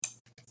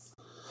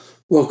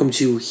Welcome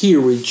to Here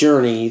We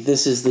Journey.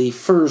 This is the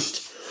first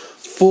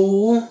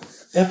full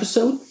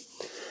episode.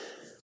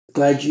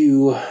 Glad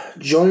you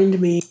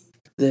joined me.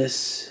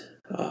 This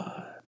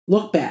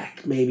look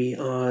back maybe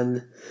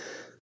on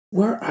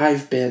where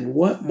I've been,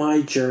 what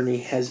my journey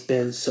has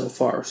been so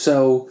far.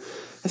 So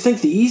I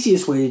think the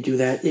easiest way to do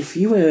that, if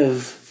you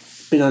have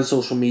been on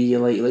social media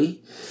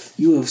lately,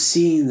 you have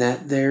seen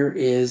that there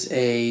is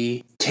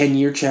a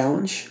 10-year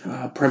challenge,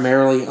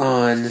 primarily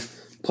on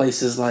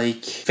places like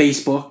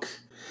Facebook.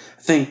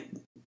 I think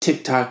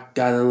TikTok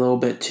got a little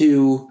bit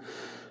too.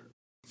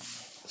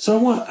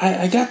 So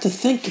I got to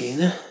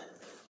thinking,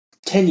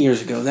 10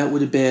 years ago, that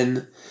would have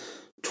been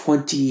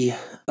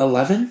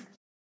 2011.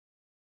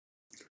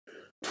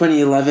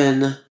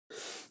 2011,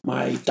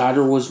 my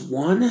daughter was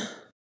 1,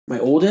 my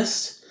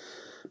oldest.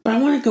 But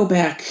I want to go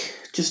back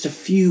just a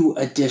few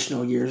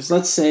additional years.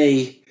 Let's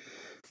say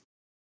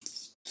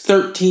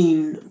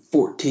 13,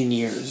 14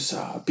 years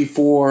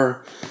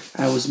before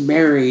I was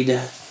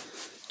married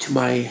to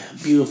my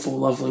beautiful,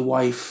 lovely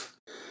wife.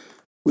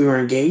 We were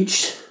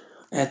engaged.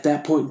 At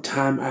that point in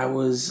time, I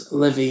was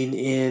living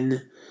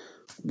in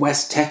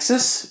West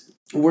Texas,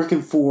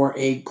 working for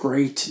a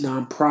great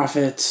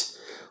nonprofit,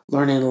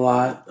 learning a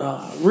lot,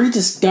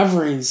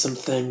 rediscovering some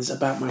things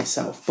about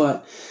myself.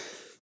 But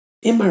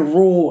in my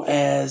role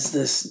as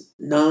this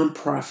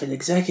nonprofit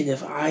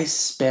executive, I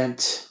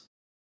spent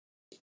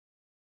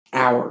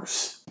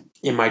hours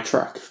in my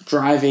truck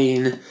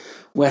driving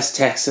West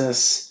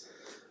Texas.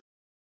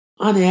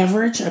 On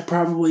average, I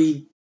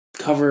probably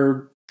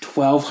covered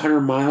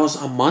 1,200 miles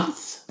a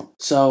month.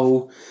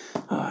 So,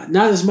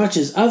 not as much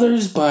as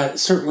others, but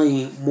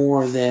certainly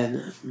more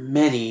than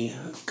many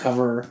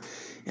cover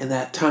in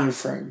that time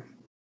frame.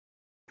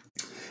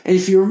 And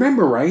if you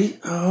remember right,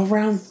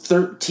 around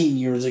 13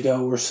 years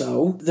ago or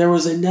so, there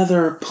was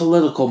another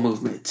political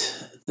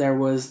movement. There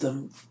was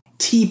the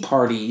Tea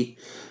Party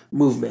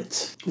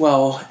movement.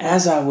 Well,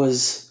 as I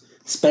was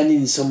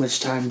spending so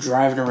much time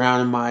driving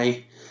around in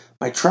my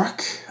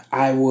truck,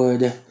 I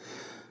would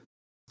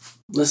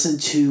listen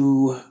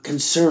to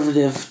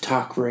conservative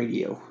talk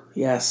radio.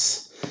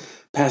 Yes,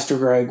 Pastor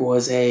Greg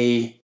was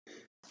a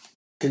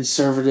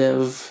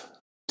conservative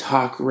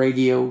talk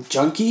radio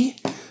junkie.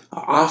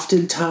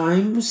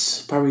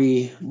 Oftentimes,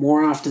 probably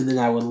more often than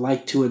I would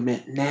like to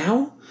admit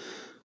now,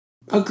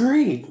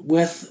 agreeing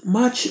with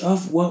much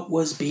of what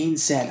was being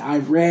said. I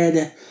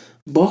read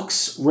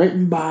books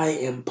written by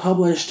and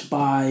published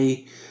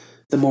by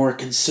the more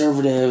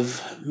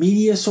conservative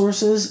media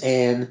sources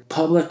and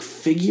public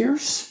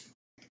figures.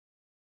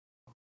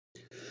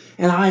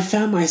 And I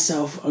found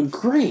myself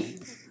agreeing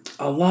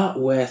a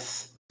lot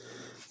with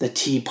the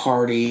Tea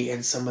Party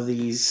and some of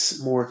these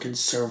more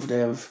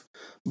conservative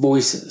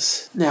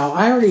voices. Now,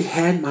 I already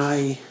had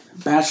my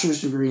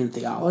bachelor's degree in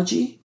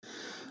theology.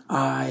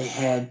 I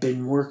had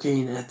been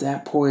working at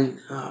that point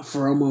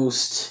for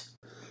almost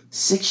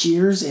 6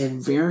 years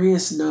in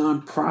various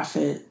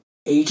nonprofit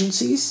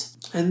agencies.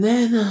 And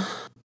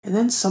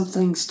then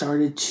something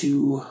started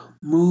to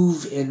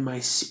move in my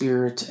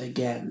spirit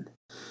again.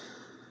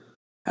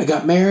 I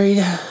got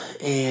married,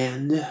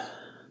 and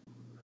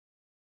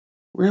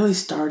really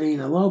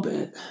starting a little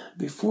bit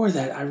before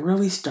that, I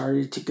really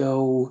started to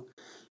go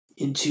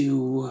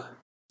into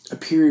a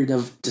period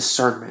of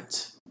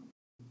discernment.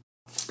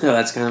 Now,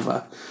 that's kind of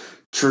a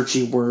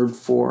churchy word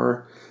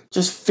for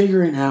just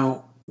figuring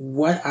out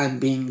what I'm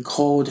being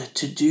called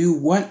to do,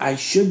 what I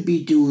should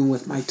be doing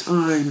with my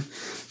time,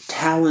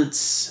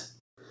 talents,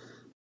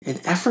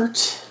 and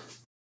effort.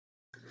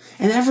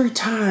 And every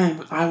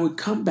time I would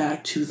come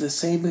back to the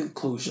same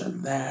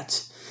conclusion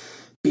that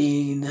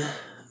being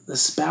the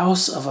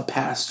spouse of a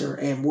pastor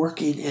and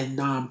working in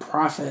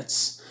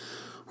nonprofits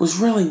was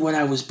really what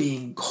I was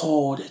being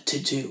called to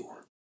do.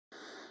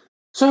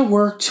 So I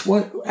worked,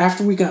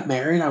 after we got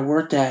married, I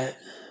worked at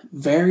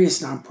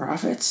various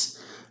nonprofits.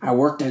 I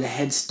worked at a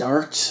Head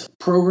Start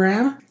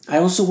program. I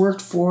also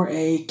worked for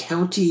a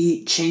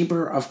county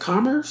chamber of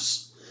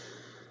commerce.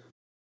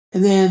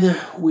 And then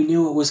we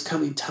knew it was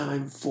coming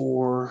time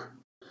for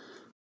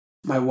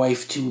my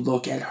wife to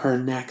look at her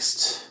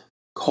next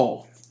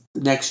call,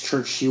 the next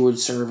church she would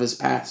serve as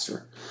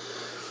pastor.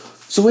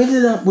 So we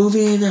ended up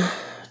moving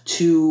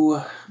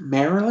to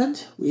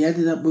Maryland. We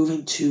ended up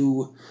moving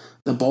to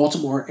the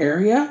Baltimore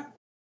area,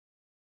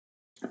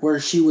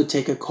 where she would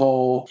take a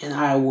call and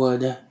I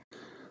would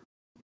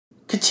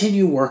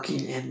continue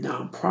working in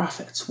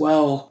nonprofits.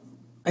 Well,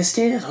 I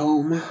stayed at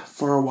home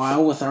for a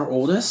while with our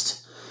oldest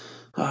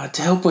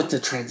to help with the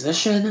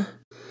transition.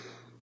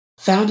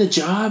 Found a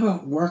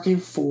job working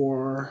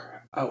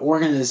for an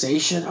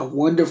organization, a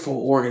wonderful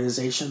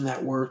organization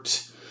that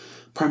worked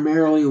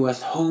primarily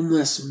with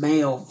homeless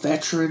male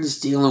veterans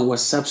dealing with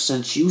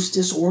substance use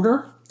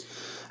disorder.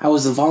 I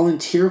was the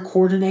volunteer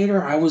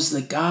coordinator. I was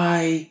the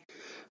guy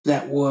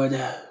that would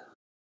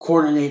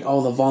coordinate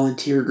all the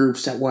volunteer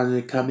groups that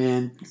wanted to come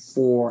in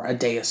for a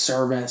day of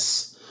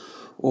service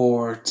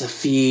or to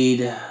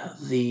feed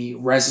the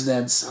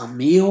residents a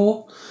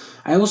meal.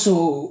 I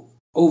also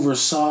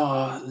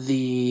oversaw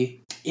the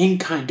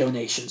in-kind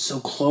donations, so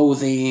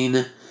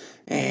clothing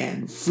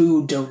and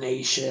food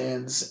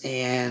donations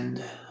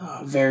and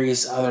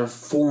various other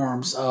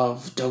forms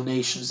of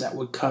donations that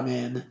would come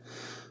in.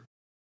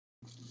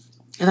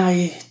 And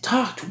I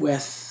talked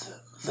with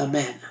the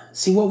men.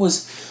 See, what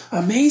was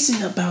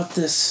amazing about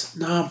this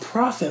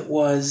nonprofit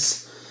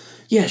was,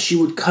 yes, you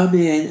would come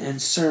in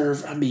and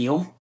serve a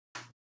meal,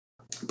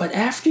 but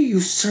after you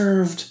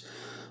served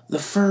the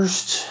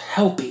first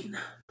helping,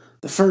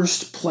 the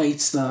first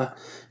plates,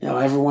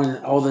 everyone,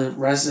 all the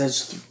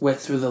residents went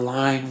through the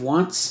line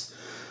once.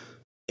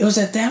 It was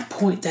at that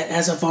point that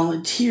as a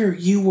volunteer,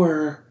 you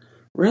were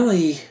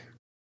really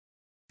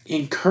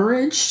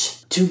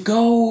encouraged to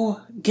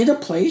go get a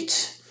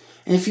plate,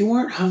 and if you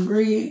weren't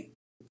hungry,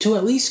 to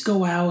at least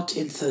go out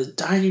into the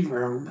dining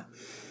room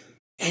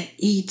and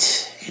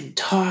eat and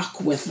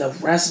talk with the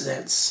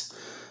residents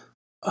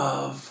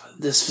of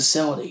this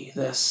facility,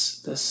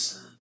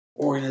 this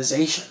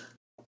organization.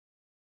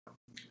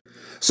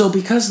 So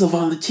because the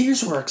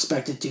volunteers were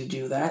expected to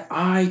do that,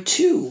 I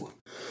too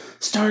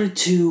started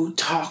to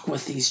talk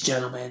with these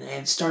gentlemen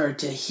and started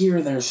to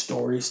hear their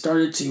stories,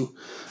 started to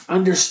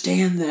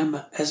understand them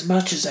as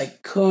much as I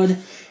could,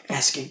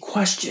 asking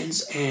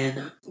questions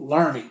and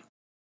learning.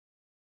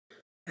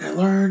 And I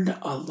learned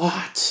a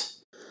lot.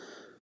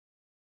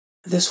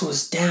 This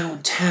was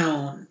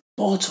downtown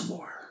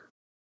Baltimore.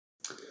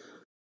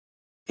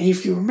 And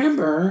if you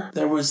remember,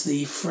 there was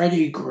the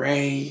Freddie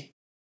Gray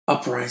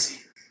uprising.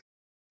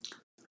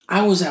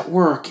 I was at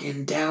work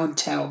in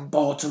downtown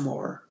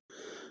Baltimore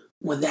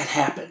when that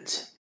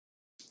happened.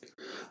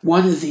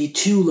 One of the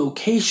two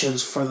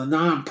locations for the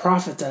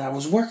nonprofit that I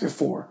was working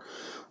for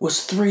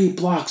was 3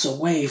 blocks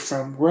away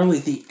from really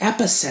the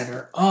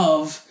epicenter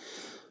of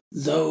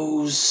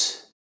those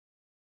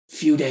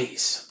few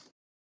days.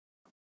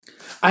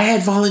 I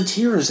had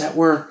volunteers that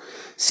were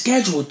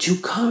scheduled to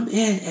come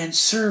in and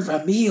serve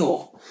a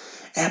meal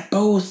at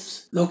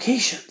both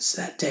locations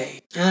that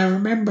day. And I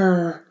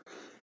remember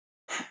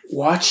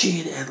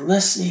watching and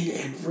listening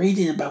and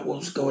reading about what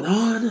was going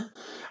on.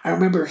 I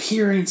remember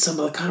hearing some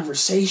of the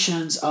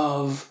conversations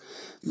of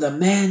the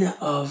men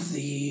of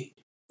the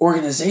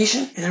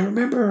organization. And I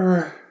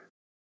remember,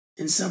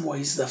 in some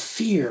ways, the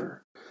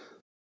fear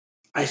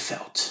I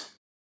felt.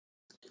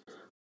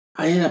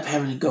 I ended up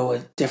having to go a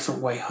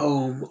different way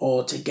home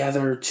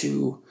altogether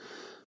to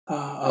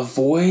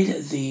avoid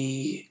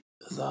the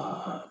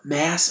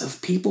mass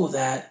of people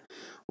that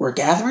were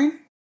gathering.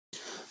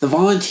 The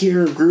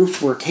volunteer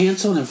groups were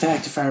canceled. In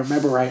fact, if I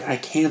remember right, I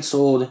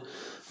canceled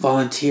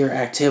volunteer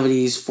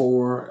activities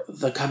for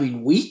the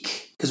coming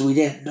week because we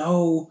didn't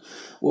know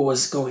what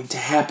was going to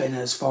happen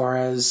as far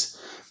as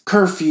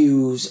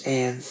curfews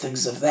and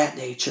things of that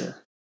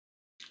nature.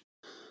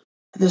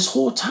 And this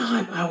whole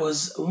time I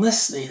was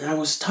listening, I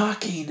was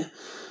talking,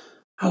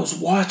 I was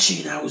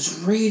watching, I was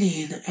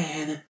reading,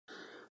 and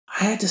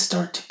I had to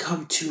start to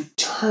come to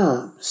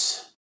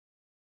terms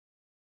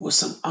with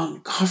some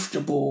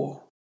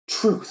uncomfortable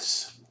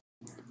truths.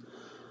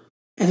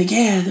 And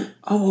again,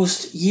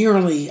 almost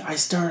yearly, I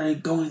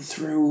started going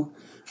through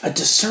a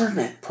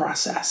discernment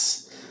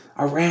process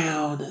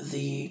around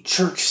the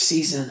church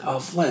season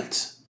of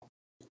Lent.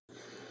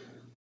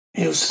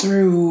 And it was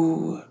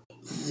through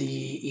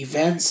the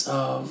events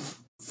of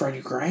Freddie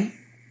Gray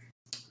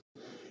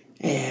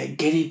and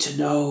getting to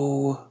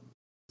know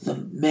the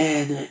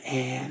men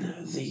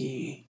and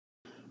the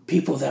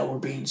people that were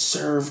being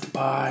served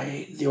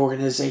by the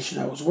organization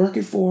I was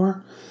working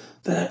for,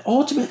 that I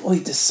ultimately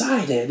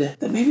decided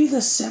that maybe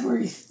the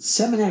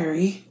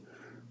seminary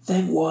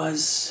thing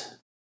was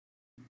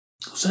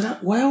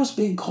not what I was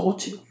being called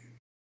to.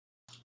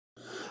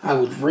 I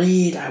would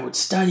read, I would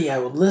study, I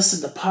would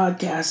listen to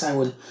podcasts, I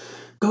would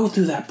go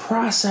through that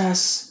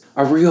process,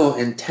 a real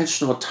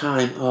intentional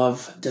time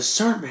of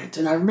discernment.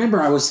 And I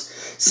remember I was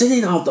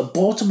sitting on the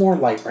Baltimore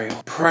light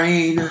rail,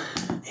 praying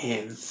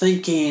and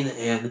thinking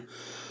and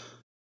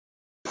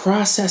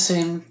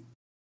processing,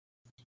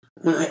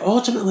 when I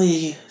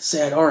ultimately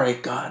said, all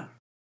right, God,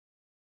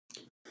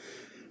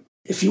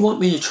 if you want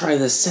me to try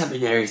this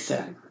seminary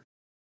thing,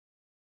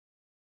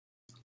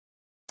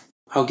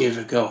 I'll give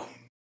it a go.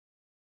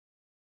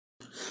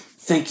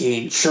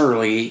 Thinking,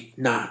 surely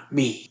not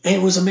me. And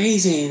it was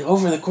amazing.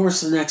 Over the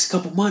course of the next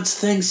couple months,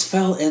 things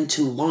fell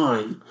into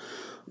line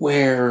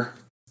where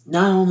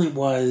not only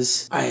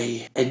was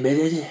I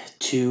admitted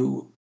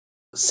to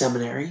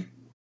seminary,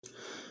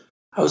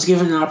 I was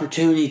given an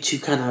opportunity to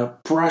kind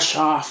of brush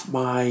off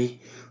my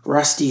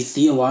rusty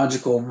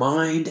theological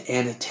mind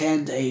and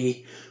attend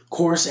a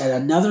course at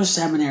another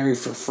seminary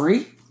for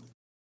free.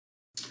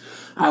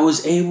 I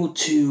was able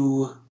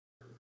to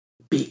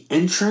be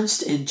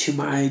entranced into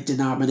my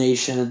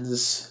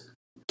denomination's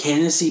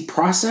candidacy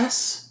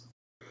process.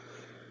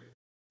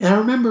 And I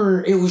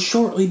remember it was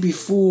shortly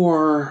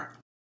before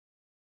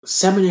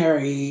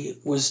seminary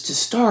was to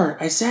start,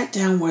 I sat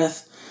down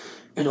with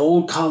an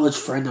old college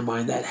friend of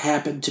mine that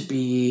happened to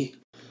be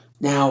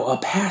now a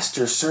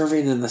pastor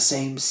serving in the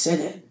same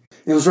synod.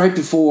 It was right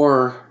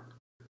before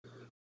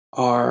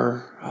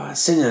our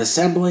synod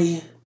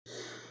assembly.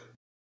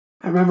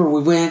 I remember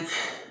we went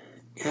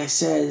and I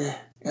said,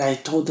 and I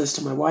told this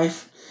to my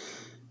wife,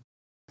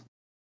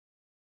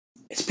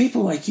 it's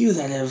people like you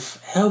that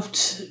have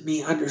helped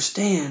me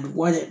understand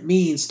what it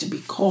means to be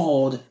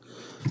called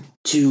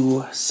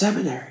to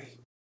seminary,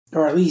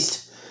 or at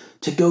least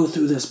to go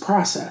through this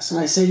process. And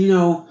I said,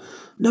 no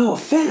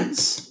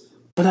offense,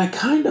 but I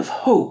kind of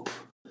hope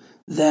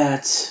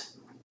that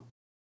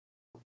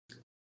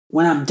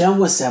when I'm done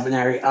with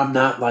seminary, I'm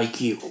not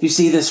like you. You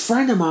see, this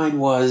friend of mine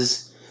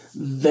was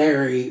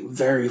very,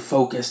 very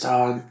focused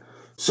on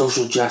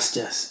social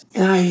justice.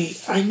 And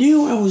I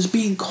knew I was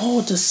being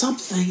called to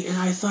something, and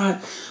I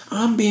thought,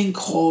 I'm being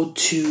called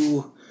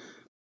to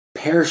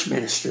parish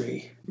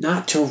ministry,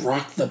 not to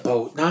rock the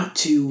boat, not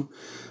to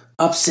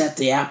upset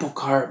the apple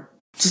cart,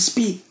 to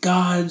speak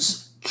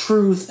God's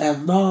truth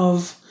and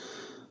love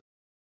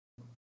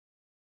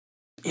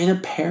in a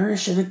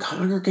parish, in a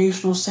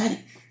congregational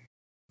setting.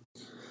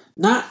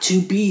 Not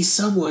to be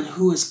someone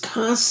who is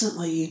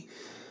constantly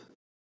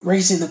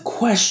raising the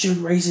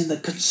question, raising the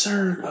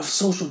concern of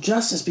social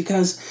justice,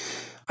 because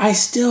I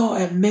still,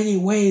 in many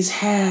ways,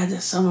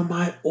 had some of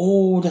my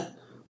old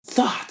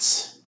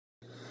thoughts.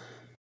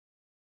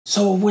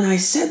 So when I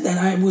said that,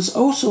 I was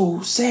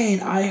also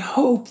saying, I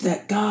hope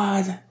that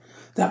God,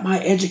 that my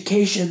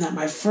education, that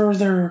my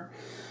further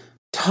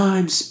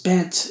time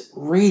spent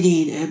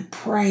reading and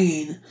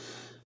praying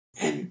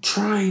and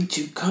trying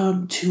to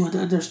come to an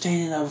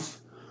understanding of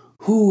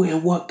who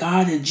and what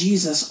God and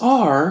Jesus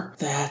are,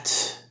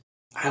 that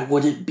I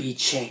wouldn't be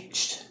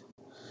changed.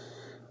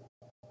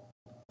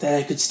 That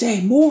I could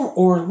stay more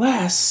or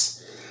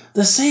less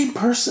the same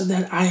person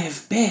that I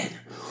have been,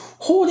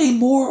 holding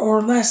more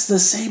or less the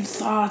same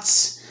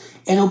thoughts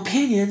and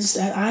opinions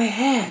that I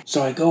had.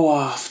 So I go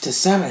off to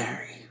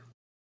seminary.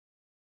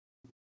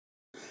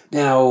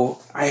 Now,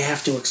 I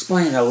have to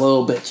explain a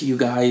little bit to you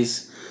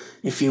guys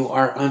if you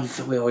are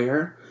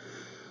unfamiliar.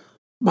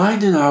 My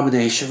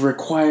denomination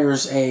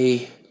requires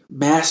a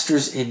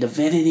master's in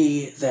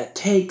divinity that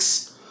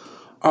takes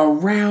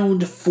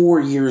around 4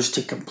 years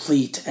to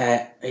complete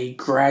at a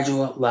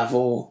graduate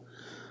level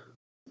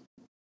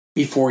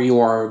before you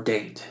are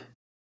ordained.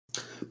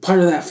 Part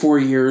of that 4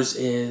 years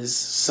is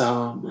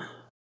some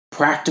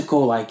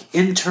practical, like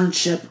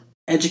internship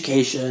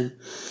education.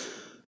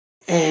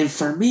 And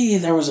for me,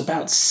 there was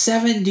about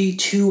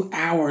 72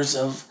 hours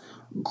of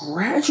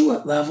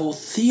graduate level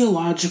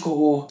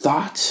theological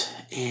thought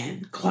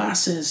and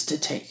classes to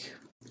take.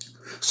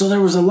 So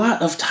there was a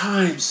lot of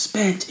time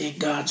spent in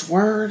God's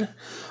Word,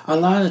 a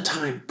lot of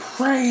time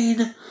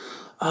praying,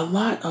 a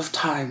lot of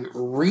time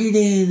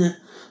reading,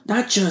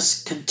 not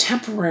just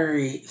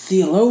contemporary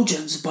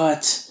theologians,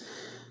 but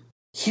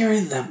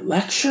hearing them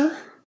lecture,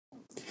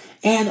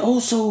 and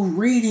also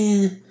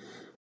reading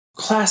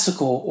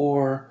classical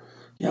or,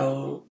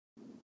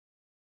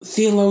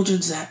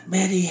 theologians that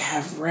many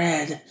have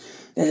read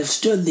that have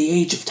stood the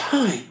age of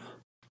time.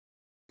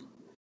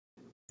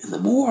 And the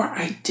more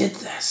I did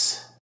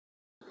this,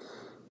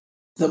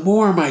 the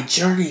more my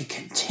journey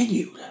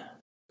continued.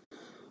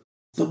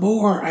 The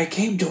more I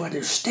came to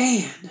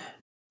understand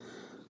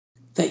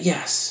that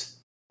yes,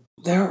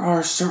 there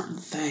are certain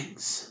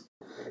things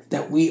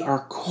that we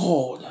are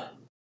called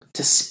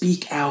to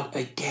speak out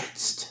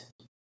against.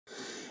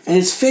 And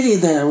it's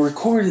fitting that I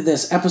recorded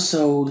this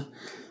episode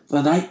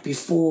the night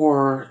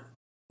before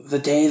the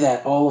day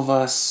that all of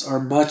us, or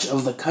much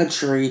of the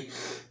country,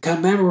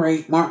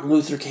 commemorate Martin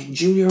Luther King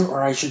Jr.,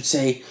 or I should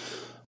say,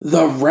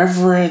 the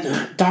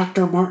Reverend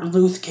Dr. Martin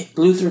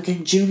Luther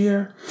King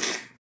Jr.,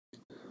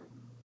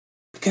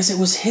 because it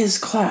was his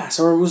class,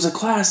 or it was a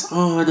class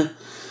on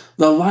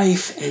the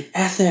life and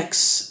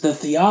ethics, the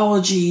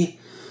theology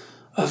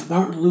of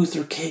Martin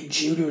Luther King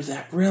Jr.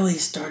 that really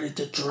started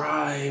to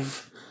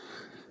drive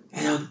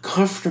an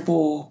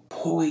uncomfortable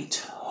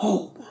point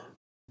home.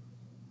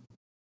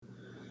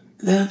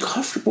 The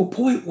uncomfortable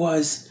point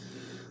was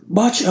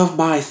much of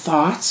my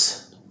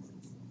thoughts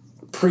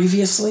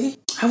previously,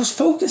 I was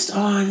focused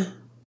on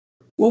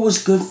what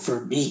was good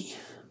for me,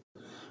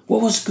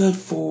 what was good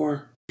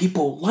for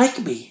people like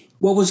me,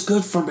 what was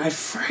good for my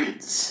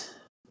friends.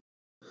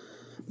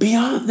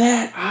 Beyond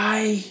that,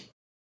 I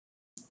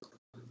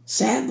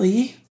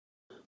sadly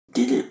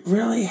didn't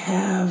really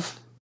have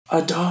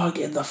a dog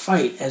in the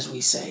fight, as we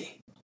say.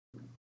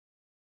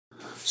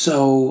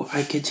 So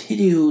I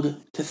continued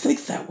to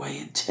think that way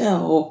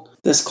until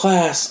this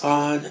class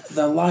on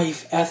the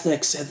life,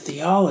 ethics, and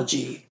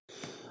theology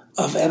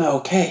of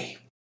MLK.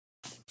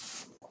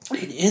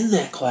 And in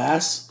that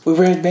class, we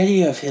read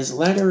many of his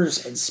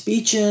letters and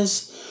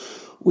speeches.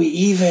 We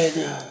even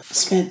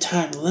spent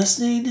time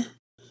listening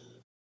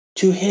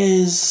to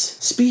his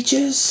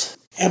speeches.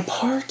 And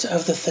part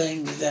of the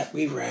thing that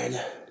we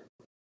read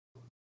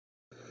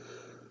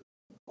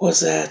was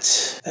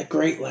that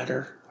great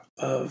letter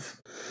of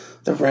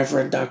the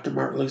Reverend Dr.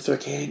 Martin Luther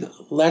King,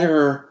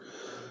 letter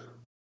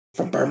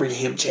from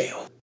Birmingham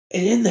jail.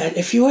 And in that,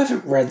 if you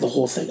haven't read the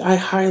whole thing, I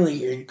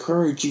highly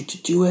encourage you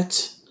to do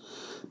it.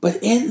 But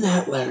in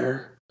that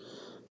letter,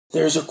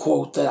 there's a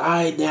quote that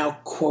I now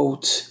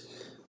quote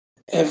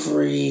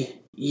every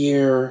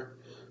year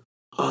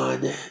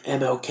on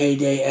MLK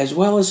Day as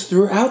well as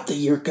throughout the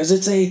year, because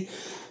it's a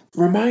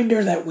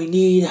reminder that we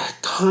need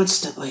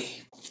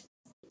constantly.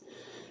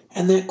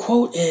 And that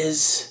quote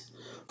is,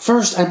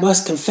 "First, I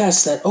must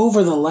confess that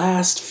over the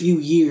last few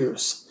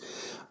years,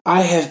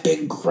 I have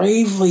been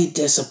gravely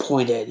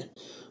disappointed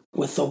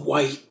with the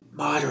white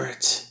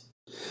moderate.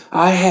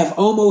 I have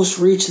almost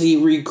reached the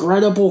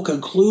regrettable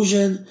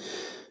conclusion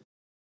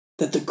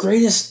that the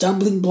greatest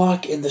stumbling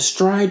block in the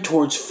stride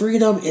towards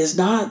freedom is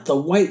not the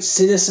white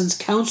citizens'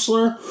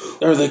 counselor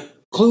or the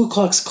Ku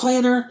Klux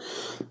Klaner,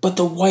 but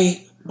the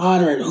white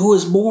moderate who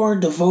is more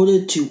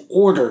devoted to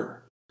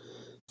order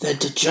than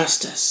to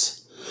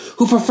justice,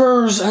 who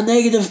prefers a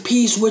negative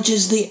peace, which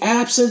is the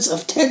absence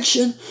of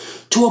tension,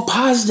 to a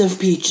positive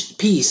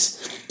peace,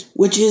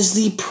 which is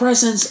the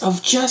presence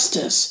of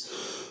justice,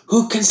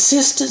 who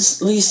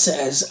consistently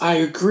says, 'I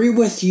agree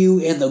with you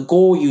in the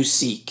goal you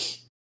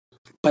seek,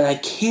 but I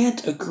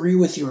can't agree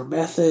with your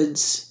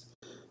methods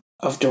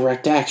of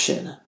direct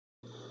action,'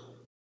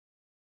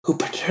 who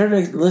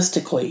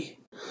paternalistically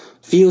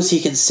feels he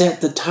can set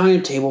the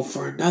timetable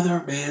for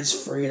another man's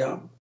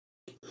freedom,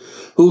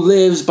 who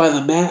lives by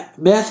the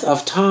myth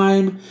of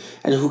time,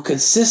 and who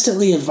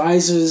consistently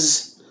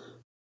advises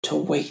to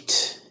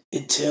wait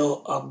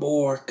until a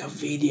more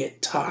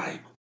convenient time.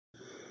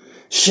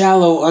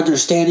 Shallow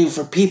understanding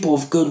for people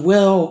of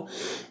goodwill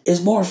is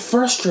more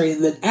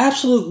frustrating than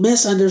absolute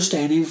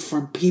misunderstanding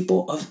from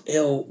people of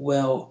ill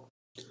will.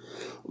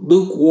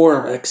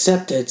 Lukewarm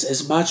acceptance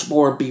is much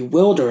more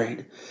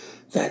bewildering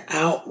than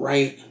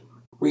outright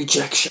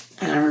rejection."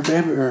 And I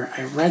remember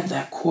I read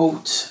that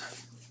quote,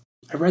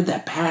 I read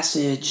that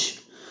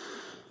passage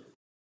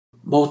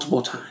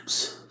multiple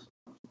times.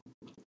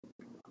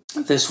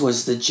 This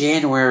was the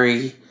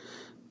January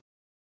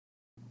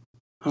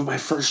of my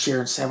first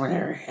year in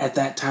seminary. At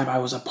that time, I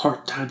was a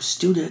part-time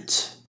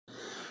student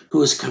who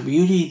was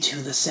commuting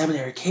to the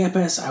seminary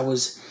campus. I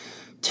was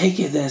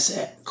taking this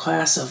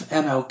class of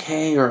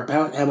MLK or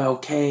about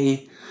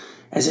MLK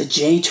as a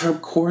J-term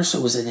course.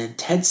 It was an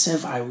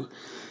intensive. I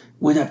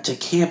went up to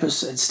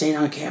campus and stayed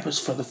on campus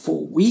for the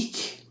full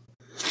week.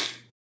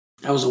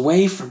 I was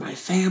away from my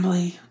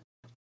family.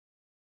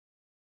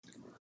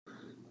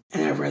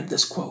 And I read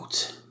this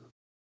quote.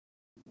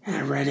 And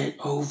I read it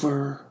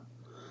over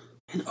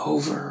and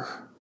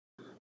over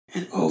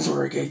and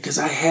over again because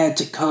I had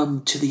to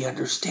come to the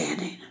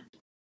understanding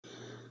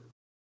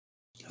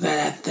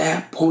that at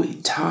that point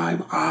in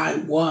time I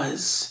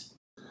was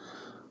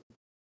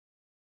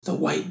the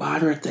white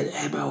moderate that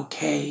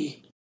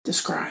MLK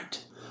described.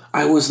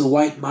 I was the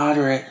white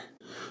moderate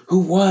who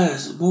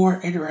was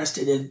more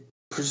interested in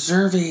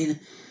preserving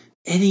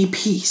any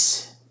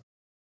peace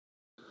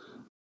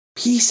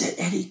at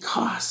any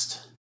cost.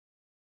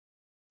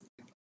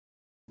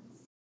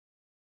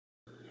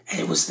 And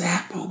it was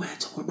that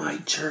moment when my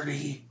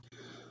journey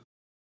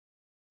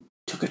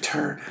took a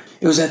turn.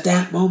 It was at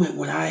that moment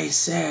when I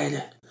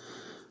said,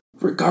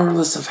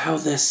 regardless of how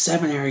this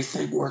seminary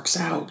thing works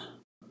out,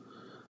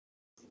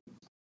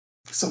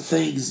 some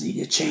things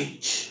need to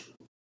change.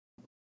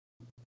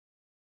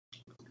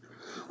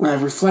 When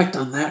I reflect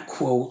on that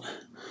quote,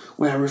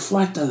 when I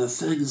reflect on the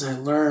things I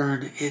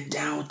learned in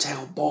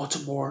downtown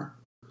Baltimore,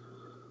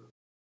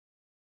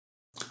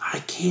 I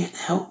can't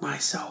help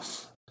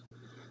myself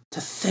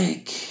to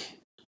think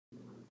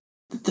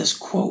that this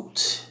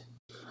quote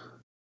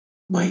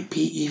might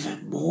be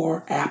even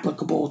more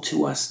applicable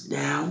to us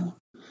now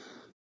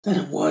than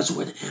it was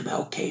when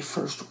MLK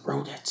first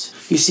wrote it.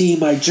 You see,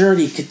 my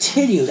journey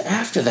continued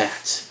after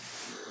that.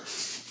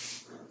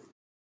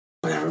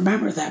 But I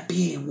remember that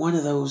being one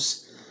of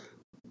those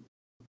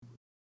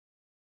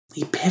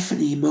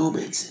epiphany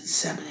moments in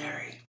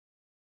seminary.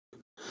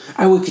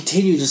 I would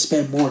continue to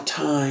spend more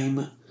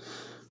time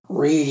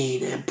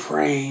reading and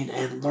praying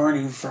and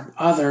learning from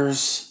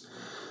others.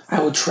 I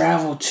would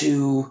travel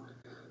to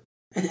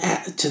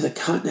the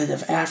continent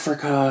of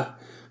Africa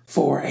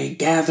for a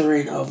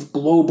gathering of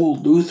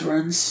global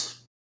Lutherans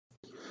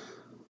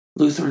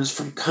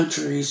from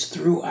countries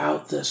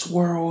throughout this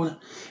world,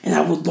 and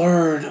I would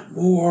learn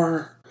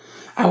more.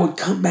 I would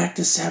come back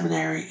to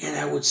seminary and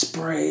I would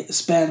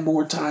spend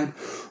more time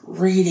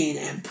reading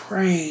and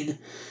praying.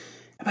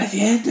 And by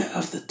the end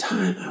of the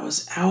time I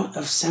was out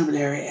of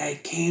seminary,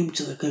 I came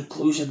to the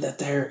conclusion that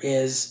there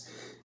is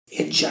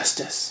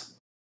injustice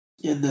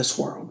in this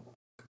world.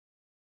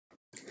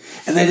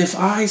 And that if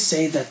I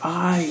say that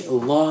I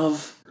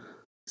love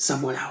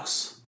someone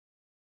else,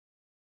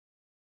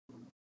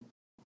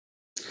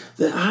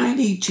 then I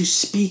need to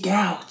speak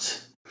out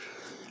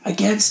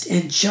against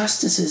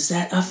injustices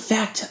that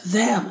affect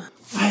them.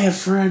 I have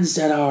friends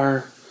that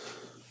are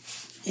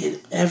in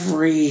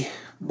every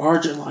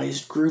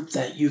marginalized group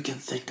that you can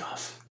think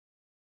of.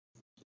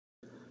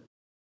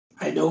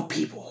 I know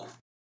people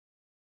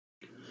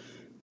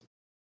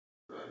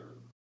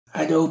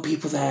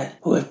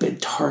who have been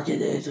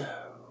targeted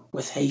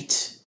with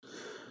hate.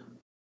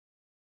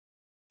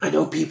 I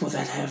know people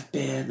that have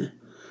been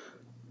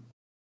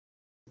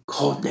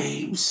called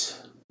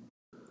names,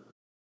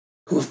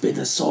 who have been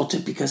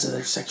assaulted because of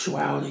their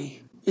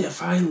sexuality.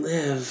 if I'm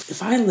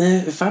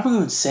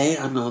going to say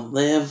I'm going to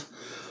live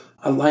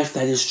a life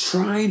that is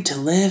trying to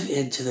live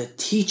into the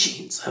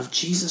teachings of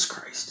Jesus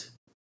Christ,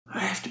 I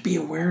have to be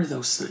aware of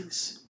those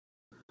things.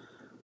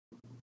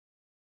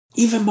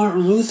 Even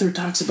Martin Luther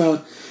talks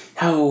about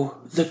how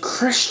the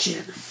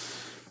Christian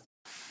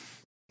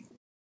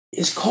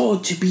is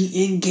called to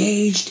be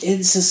engaged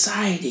in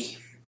society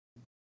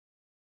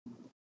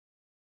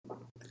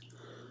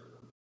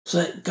so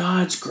that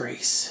God's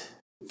grace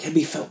can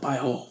be felt by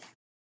all.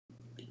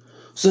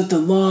 So that the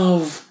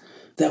love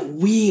that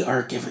we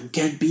are given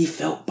can be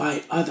felt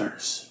by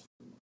others.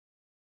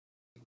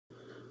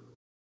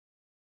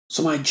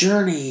 So my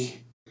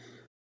journey,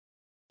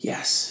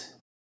 yes,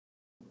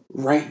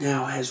 right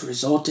now has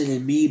resulted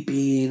in me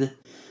being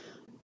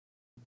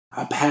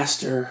a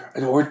pastor,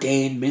 an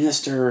ordained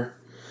minister,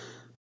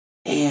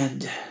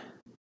 and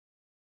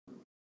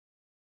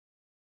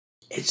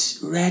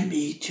it's led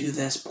me to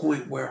this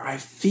point where I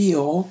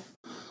feel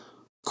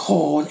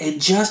called and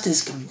just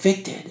as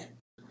convicted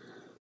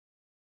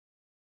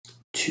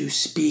to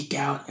speak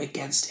out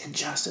against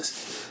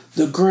injustice.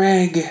 The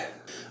Greg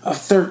of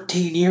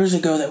 13 years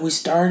ago that we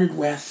started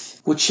with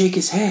would shake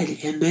his head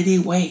in many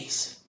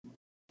ways.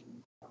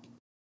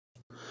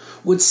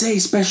 Would say,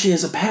 especially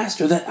as a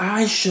pastor, that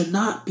I should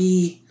not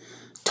be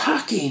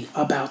talking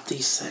about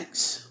these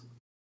things.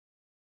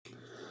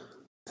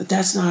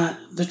 That's not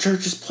the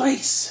church's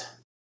place.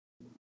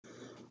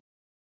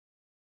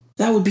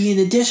 That would be in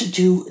addition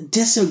to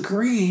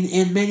disagreeing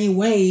in many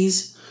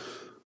ways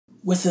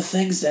with the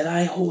things that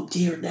I hold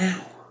dear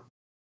now.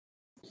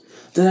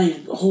 That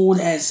I hold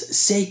as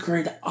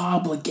sacred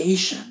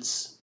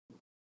obligations.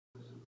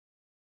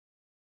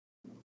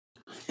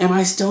 Am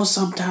I still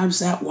sometimes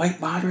that white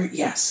moderate?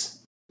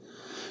 Yes.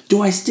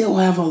 Do I still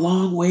have a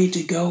long way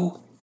to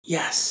go?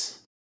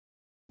 Yes.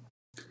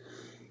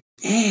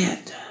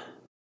 And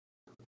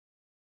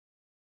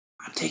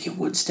I'm taking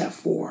one step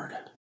forward.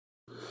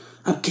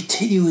 I'm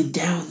continuing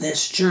down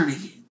this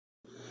journey,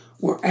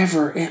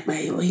 wherever it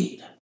may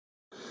lead.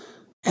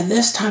 And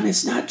this time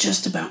it's not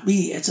just about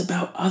me, it's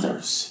about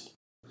others.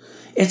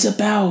 It's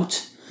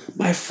about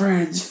my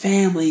friends,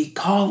 family,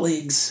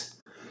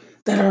 colleagues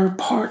that are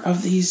part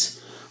of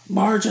these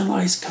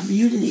marginalized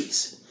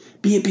communities,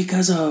 be it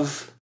because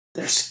of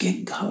their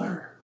skin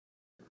color,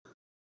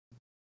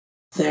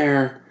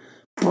 their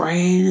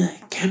brain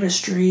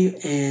chemistry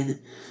and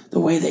the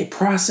way they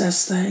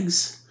process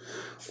things,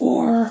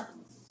 or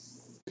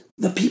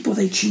the people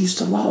they choose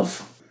to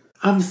love.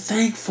 I'm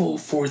thankful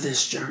for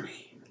this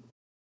journey.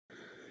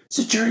 It's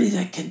a journey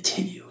that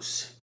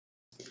continues.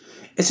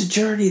 It's a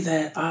journey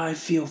that I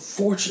feel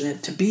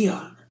fortunate to be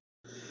on.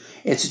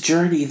 It's a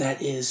journey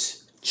that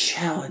is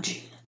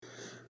challenging.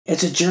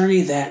 It's a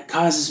journey that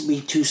causes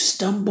me to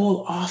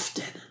stumble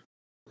often.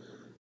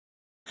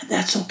 And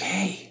that's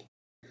okay.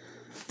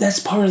 That's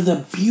part of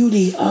the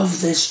beauty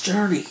of this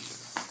journey.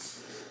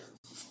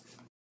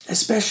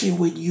 Especially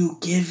when you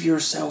give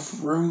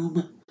yourself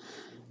room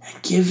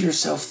and give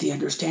yourself the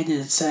understanding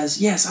that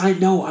says, yes, I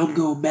know I'm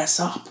going to mess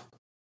up,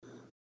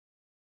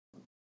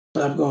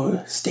 but I'm going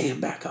to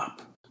stand back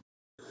up.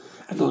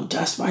 I'm going to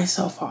dust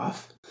myself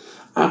off.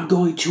 I'm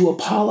going to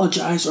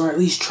apologize or at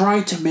least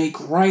try to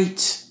make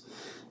right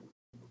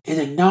and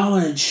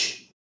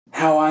acknowledge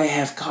how I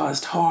have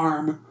caused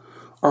harm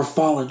or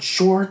fallen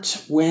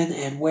short when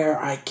and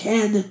where I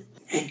can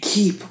and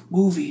keep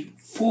moving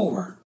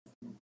forward.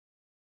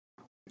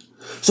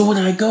 So when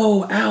I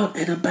go out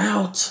and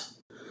about,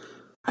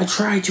 I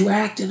try to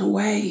act in a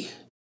way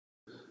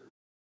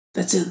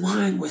that's in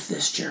line with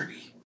this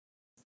journey.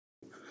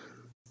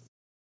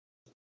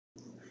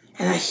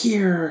 And I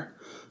hear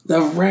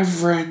the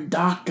Reverend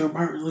Dr.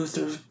 Martin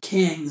Luther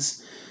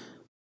King's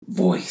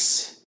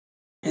voice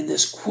and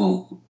this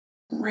quote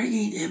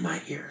ringing in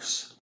my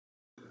ears.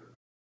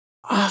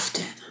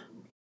 Often,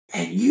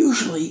 and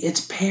usually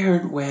it's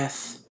paired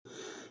with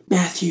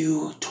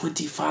Matthew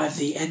 25,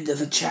 the end of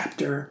the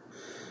chapter,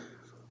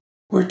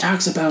 where it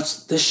talks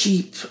about the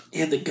sheep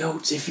and the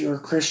goats. If you're a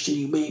Christian,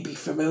 you may be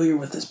familiar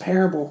with this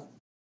parable.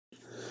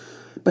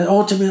 But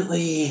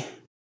ultimately,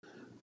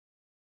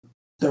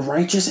 the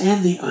righteous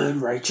and the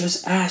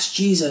unrighteous asked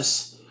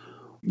Jesus,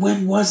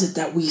 when was it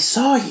that we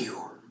saw you?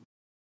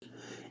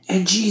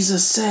 And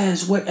Jesus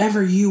says,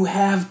 whatever you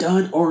have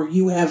done or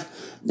you have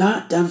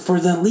not done for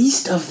the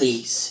least of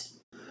these,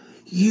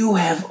 you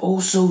have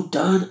also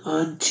done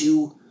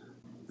unto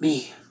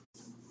me.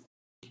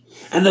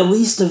 And the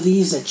least of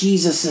these that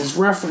Jesus is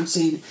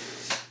referencing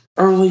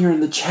earlier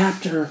in the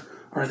chapter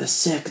are the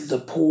sick, the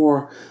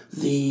poor,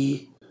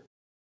 the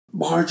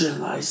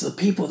marginalized, the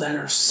people that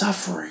are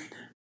suffering,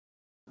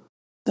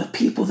 the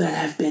people that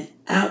have been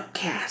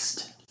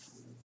outcast,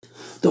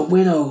 the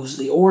widows,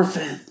 the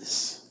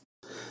orphans,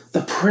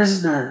 the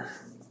prisoner.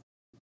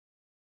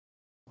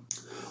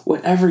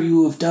 Whatever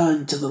you have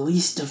done to the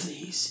least of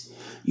these,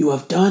 you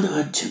have done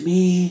unto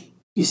me.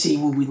 You see,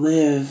 when we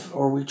live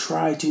or we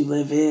try to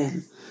live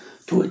in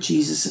to what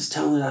Jesus is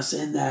telling us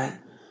in that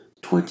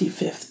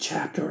 25th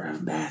chapter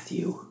of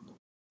Matthew,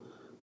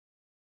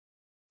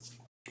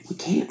 We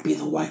can't be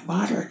the white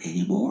moderate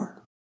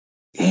anymore.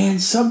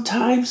 And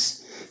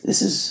sometimes,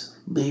 this is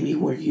maybe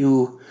where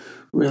you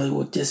really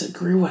would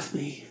disagree with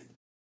me.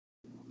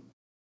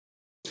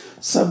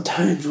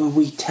 Sometimes when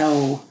we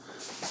tell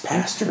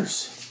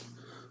pastors,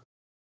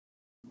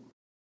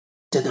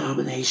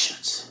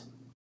 denominations,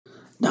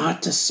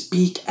 not to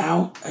speak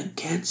out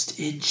against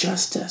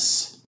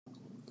injustice,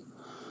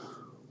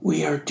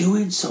 we are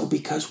doing so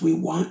because we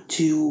want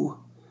to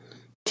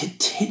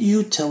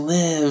continue to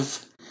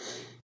live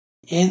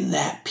in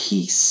that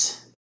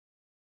peace,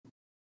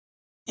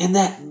 in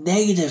that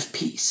negative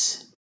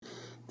peace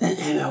that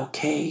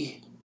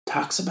MLK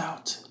talks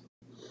about.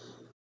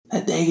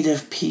 That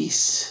negative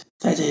peace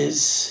that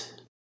is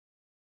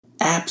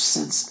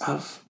absent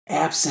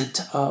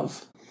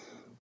of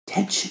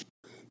tension.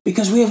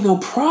 Because we have no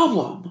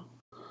problem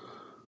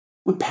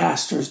when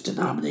pastors,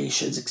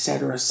 denominations,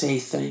 etc. say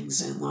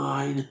things in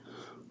line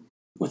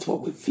with what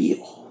we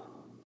feel,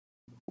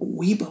 what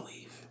we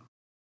believe.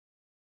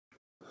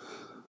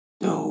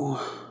 No,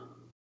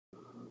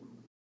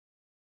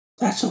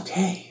 that's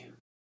okay.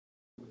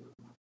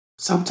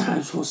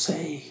 Sometimes we'll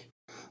say,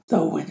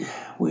 though, when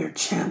we're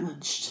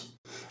challenged,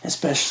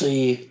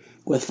 especially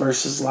with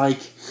verses like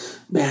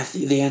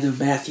Matthew, the end of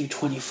Matthew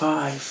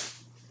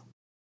 25,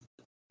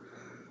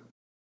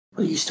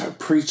 when you start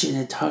preaching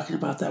and talking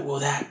about that, well,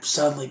 that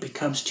suddenly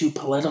becomes too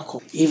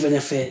political, even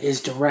if it is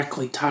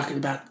directly talking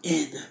about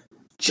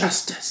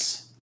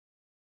injustice.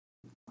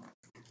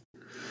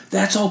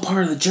 That's all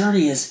part of the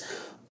journey, is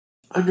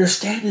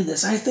understanding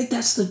this. I think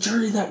that's the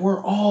journey that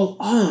we're all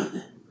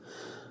on,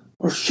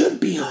 or should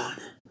be on,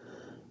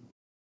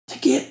 to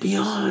get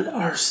beyond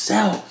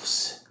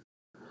ourselves,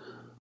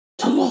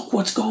 to look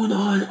what's going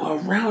on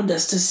around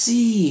us, to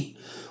see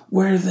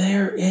where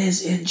there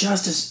is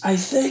injustice. I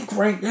think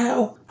right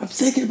now, I'm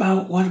thinking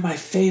about one of my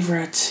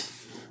favorite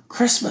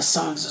Christmas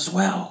songs as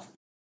well.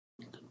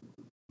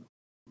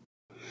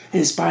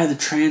 And it's by the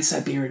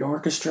Trans-Siberian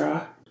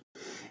Orchestra.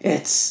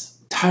 Its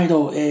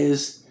title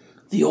is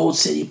The Old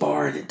City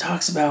Bar, and it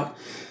talks about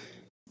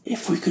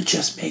if we could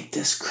just make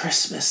this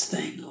Christmas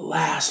thing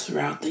last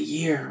throughout the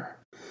year.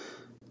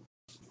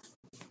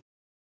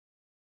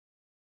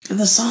 And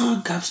the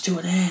song comes to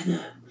an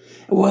end.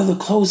 And one of the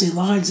closing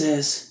lines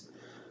is,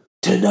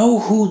 to know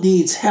who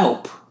needs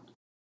help,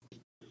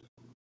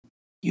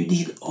 you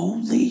need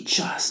only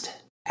just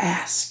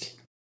ask.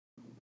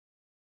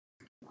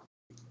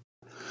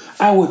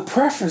 I would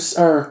preface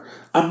or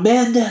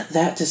amend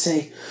that to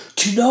say,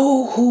 to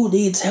know who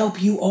needs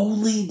help, you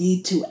only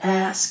need to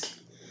ask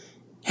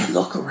and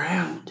look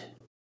around.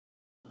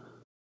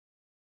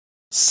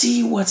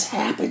 See what's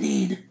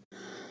happening.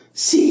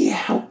 See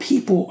how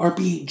people are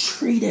being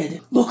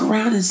treated. Look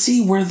around and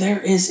see where there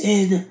is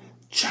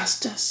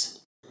injustice.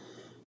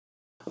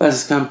 Let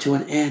us come to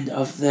an end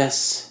of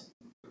this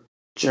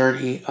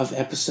journey of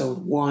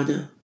episode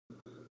 1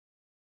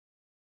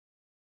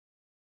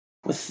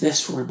 with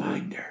this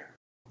reminder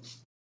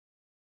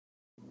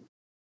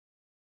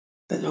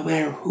that no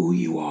matter who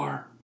you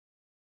are,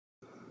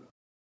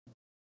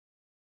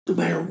 no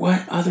matter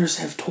what others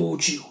have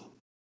told you,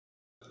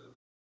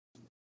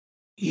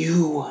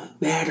 you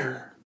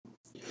matter.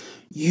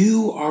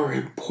 You are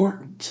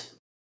important.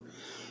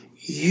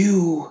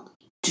 You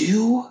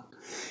do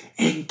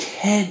and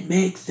can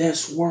make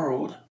this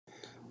world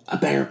a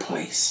better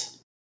place.